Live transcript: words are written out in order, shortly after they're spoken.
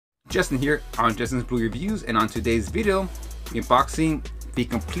Justin here on Justin's Blu Reviews, and on today's video, we're unboxing the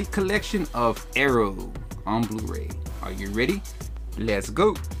complete collection of Arrow on Blu-ray. Are you ready? Let's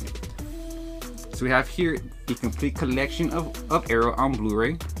go! So we have here the complete collection of Arrow on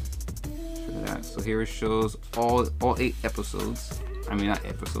Blu-ray. So here it shows all 8 episodes. I mean, not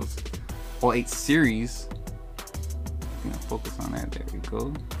episodes, all 8 series. I'm gonna focus on that. There we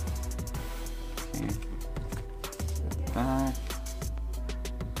go. Okay. Back.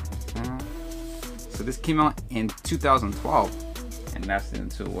 So this came out in 2012 and lasted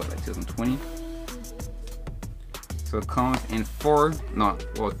until what, like 2020. So it comes in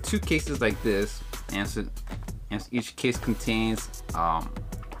 2 cases like this, and each case contains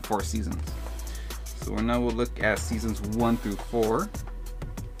 4 seasons. So now we'll look at seasons 1 through 4.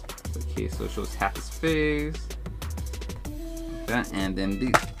 Okay, so it shows half his face, like that, and then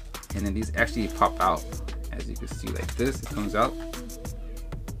these actually pop out, as you can see, like this. It comes out,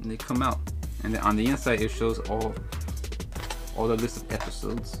 and they come out, and then on the inside it shows all the list of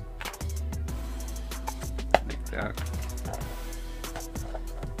episodes, like that.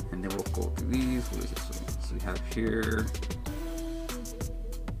 And then we'll go through these. What is this? So we have here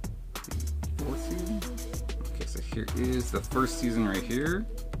the 4th season. Okay, so here is the 1st season right here.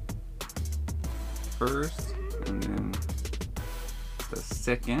 First, and then the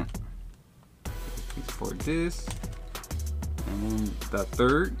 2nd for this, and then the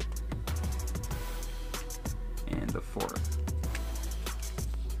 3rd, and the 4th.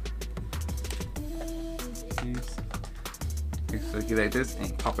 Okay, so you like this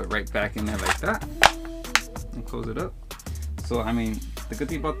and pop it right back in there like that, and close it up. So I mean, the good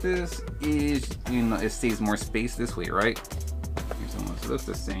thing about this is, you know, it saves more space this way, right? It almost looks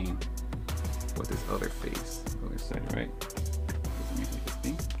the same with this other face, other side, right? Doesn't make like a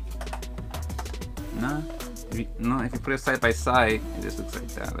thing. Nah. If you put it side by side, it just looks like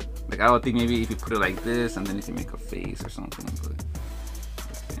that. Like I would think maybe if you put it like this, and then if you make a face or something. But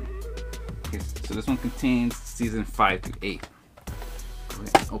okay, so this one contains season 5 through 8. Go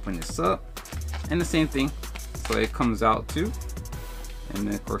ahead and open this up, and the same thing. So it comes out too, and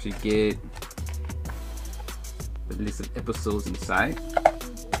then of course you get the list of episodes inside.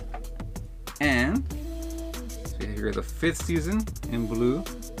 And so here are the 5th season in blue,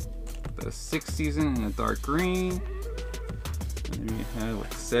 the 6th season in a dark green, and then you have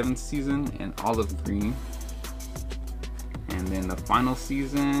like 7th season in olive green, and then the final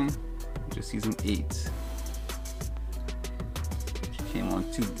season, which is season 8, which came on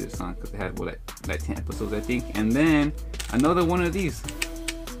 2 discs, because it had what, like 10 episodes, I think. And then another one of these,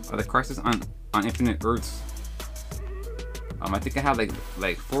 the Crisis on Infinite Earths. I think I have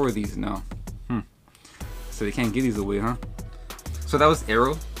like 4 of these now. So they can't give these away, huh? So that was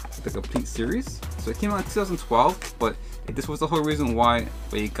Arrow, the complete series. So it came out in 2012, but this was the whole reason why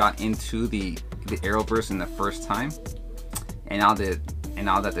we got into the Arrowverse in the first time. And now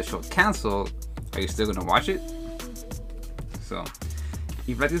that the show canceled, are you still gonna watch it? So if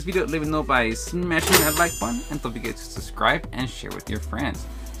you like this video, let me know by smashing that like button, and don't forget to subscribe and share with your friends.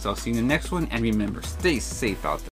 So I'll see you in the next one, and remember, stay safe out there.